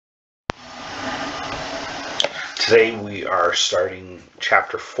Today we are starting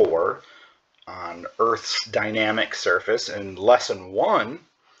Chapter 4 on Earth's dynamic surface, and Lesson 1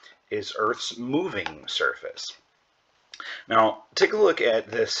 is Earth's moving surface. Now, take a look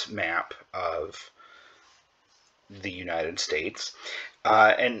at this map of the United States,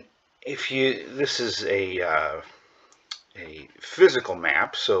 and this is a physical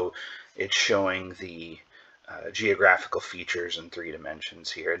map, so it's showing the geographical features in 3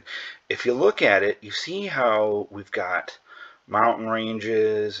 dimensions here. And if you look at it, you see how we've got mountain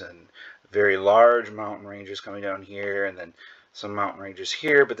ranges and very large mountain ranges coming down here, and then some mountain ranges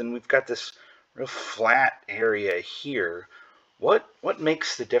here, but then we've got this real flat area here. What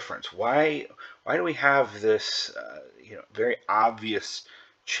makes the difference? Why do we have this very obvious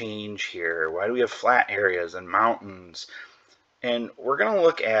change here? Why do we have flat areas and mountains? And we're going to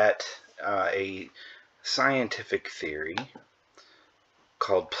look at a scientific theory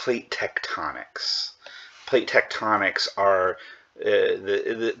called plate tectonics. Plate tectonics are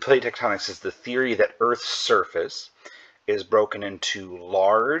the plate tectonics is the theory that Earth's surface is broken into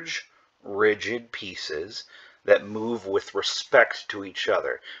large, rigid pieces that move with respect to each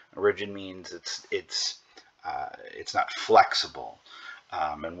other. Rigid means it's not flexible,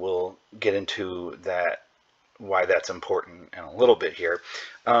 and we'll get into that, why that's important in a little bit here.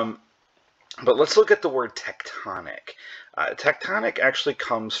 But let's look at the word tectonic. Tectonic actually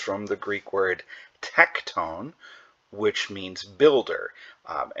comes from the Greek word tecton, which means builder.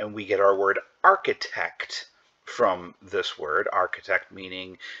 And we get our word architect from this word, architect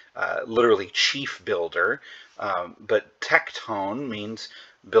meaning literally chief builder. But tecton means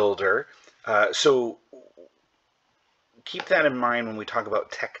builder. So keep that in mind when we talk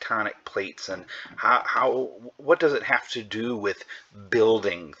about tectonic plates and what does it have to do with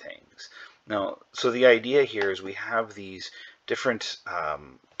building things. Now, so the idea here is we have these different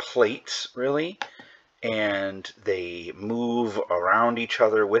plates, really, and they move around each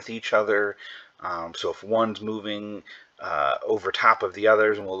other, with each other. So if one's moving over top of the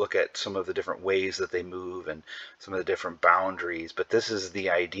others, and we'll look at some of the different ways that they move and some of the different boundaries, but this is the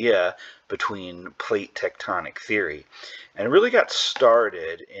idea between plate tectonic theory. And it really got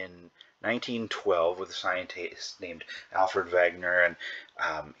started in 1912 with a scientist named Alfred Wegener,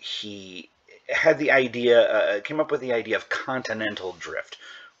 and he had the idea, came up with the idea of continental drift,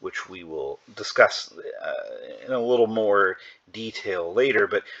 which we will discuss in a little more detail later.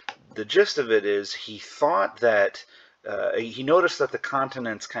 But the gist of it is he thought that he noticed that the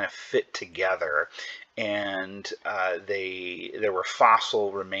continents kind of fit together, and there were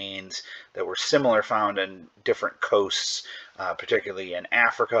fossil remains that were similar, found in different coasts, particularly in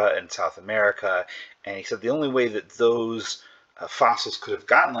Africa and South America. And he said the only way that those fossils could have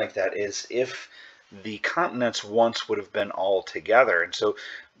gotten like that is if the continents once would have been all together. And so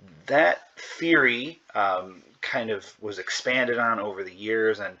that theory kind of was expanded on over the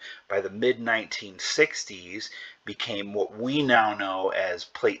years, and by the mid-1960s became what we now know as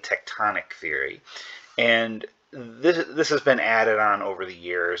plate tectonic theory. And this has been added on over the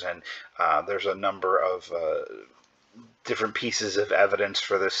years, and there's a number of different pieces of evidence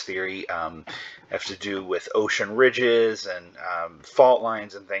for this theory. Have to do with ocean ridges and fault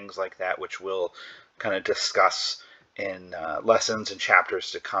lines and things like that, which we'll kind of discuss in lessons and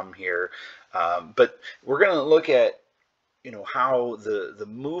chapters to come here. But we're going to look at how the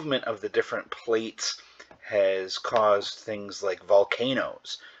movement of the different plates has caused things like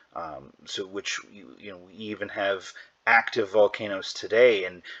volcanoes, so which we even have active volcanoes today,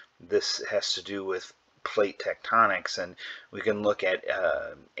 and this has to do with plate tectonics. And we can look at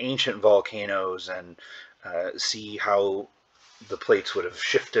ancient volcanoes and see how the plates would have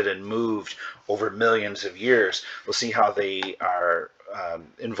shifted and moved over millions of years. We'll see how they are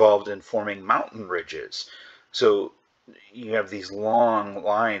involved in forming mountain ridges. So you have these long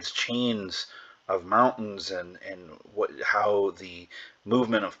lines, chains of mountains, and how the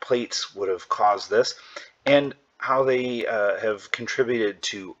movement of plates would have caused this, and how they have contributed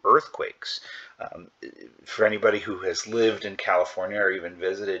to earthquakes. For anybody who has lived in California or even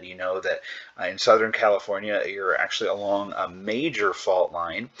visited, you know that in Southern California, you're actually along a major fault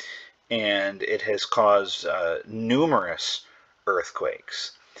line, and it has caused numerous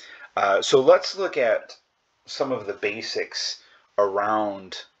earthquakes. So let's look at some of the basics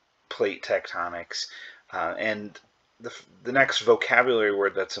around plate tectonics, and the next vocabulary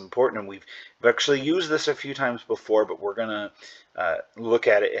word that's important, and we've actually used this a few times before, but we're going to look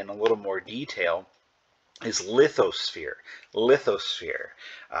at it in a little more detail, is lithosphere. Lithosphere.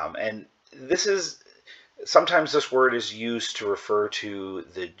 And this is, sometimes this word is used to refer to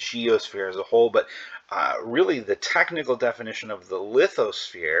the geosphere as a whole, but Really, the technical definition of the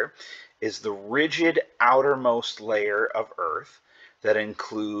lithosphere is the rigid outermost layer of Earth that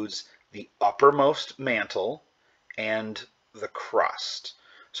includes the uppermost mantle and the crust.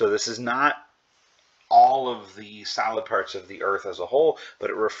 So this is not all of the solid parts of the Earth as a whole, but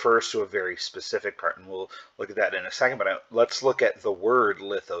it refers to a very specific part, and we'll look at that in a second. But let's look at the word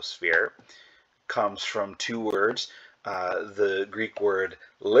lithosphere. It comes from two words. The Greek word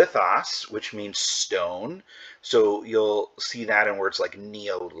lithos, which means stone. So you'll see that in words like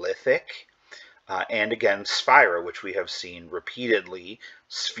Neolithic, and again, sphaira, which we have seen repeatedly,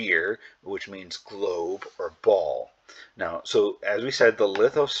 sphere, which means globe or ball. Now, so as we said, the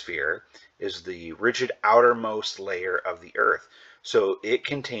lithosphere is the rigid outermost layer of the Earth. So it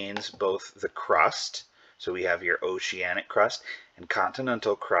contains both the crust, so we have your oceanic crust and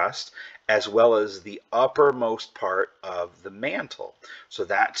continental crust, as well as the uppermost part of the mantle. So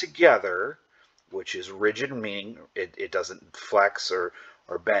that together, which is rigid, meaning it doesn't flex or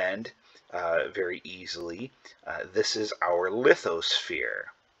bend very easily, this is our lithosphere.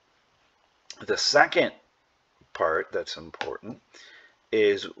 The second part that's important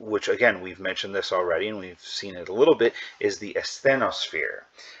is, which again we've mentioned this already and we've seen it a little bit, is the asthenosphere.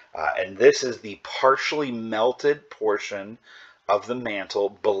 And this is the partially melted portion of the mantle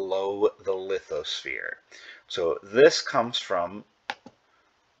below the lithosphere. So this comes from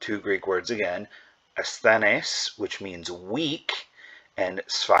two Greek words again, asthenes, which means weak, and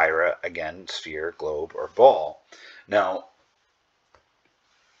sphaira, again, sphere, globe, or ball. Now,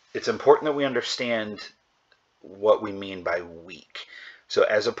 it's important that we understand what we mean by weak. So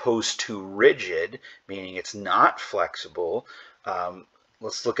as opposed to rigid, meaning it's not flexible,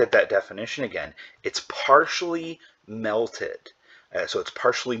 let's look at that definition again. It's partially melted. So it's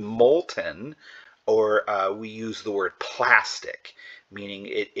partially molten, or we use the word plastic, meaning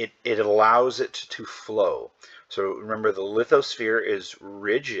it allows it to flow. So remember, the lithosphere is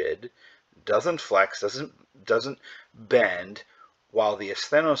rigid, doesn't flex, doesn't bend, while the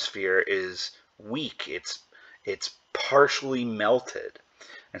asthenosphere is weak. It's partially melted.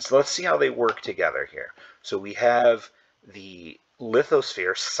 And so let's see how they work together here. So we have the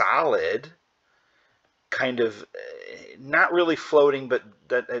lithosphere, solid, kind of not really floating, but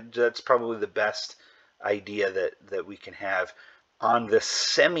that's probably the best idea that we can have on the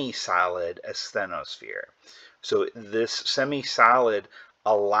semi-solid asthenosphere. So this semi-solid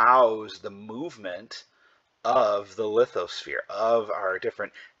allows the movement of the lithosphere, of our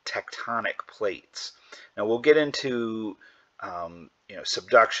different tectonic plates. Now we'll get into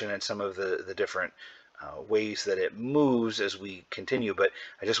subduction and some of the different ways that it moves as we continue, but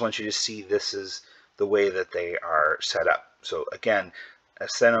I just want you to see this is the way that they are set up. So again,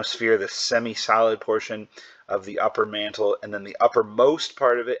 asthenosphere, the semi-solid portion of the upper mantle, and then the uppermost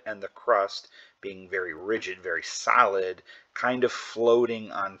part of it and the crust being very rigid, very solid, kind of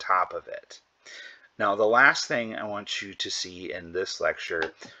floating on top of it. Now, the last thing I want you to see in this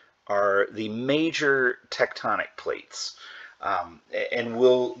lecture are the major tectonic plates. And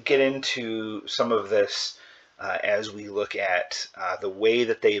we'll get into some of this as we look at the way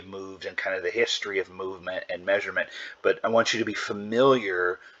that they've moved and kind of the history of movement and measurement. But I want you to be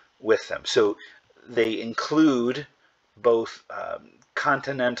familiar with them. So they include both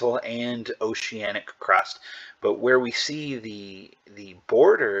continental and oceanic crust, but where we see the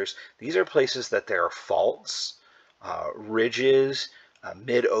borders, these are places that there are faults, ridges,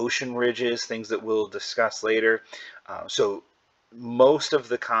 mid-ocean ridges, things that we'll discuss later. So most of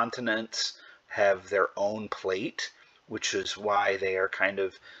the continents have their own plate, which is why they are kind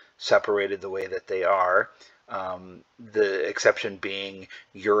of separated the way that they are. The exception being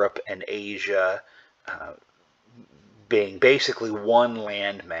Europe and Asia, being basically one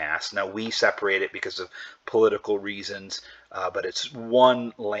land mass. Now we separate it because of political reasons, but it's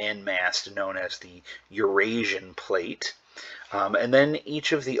one land mass known as the Eurasian plate. And then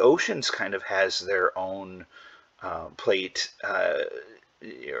each of the oceans kind of has their own plate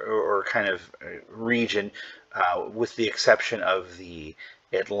or kind of region, with the exception of the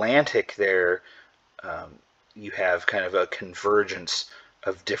Atlantic. There you have kind of a convergence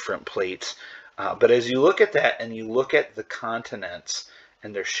of different plates. But as you look at that and you look at the continents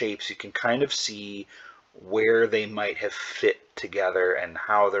and their shapes, you can kind of see where they might have fit together and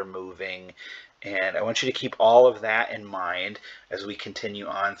how they're moving. And I want you to keep all of that in mind as we continue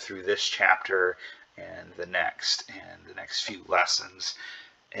on through this chapter and the next few lessons,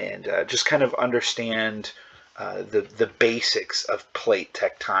 and just kind of understand the basics of plate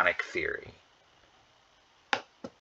tectonic theory.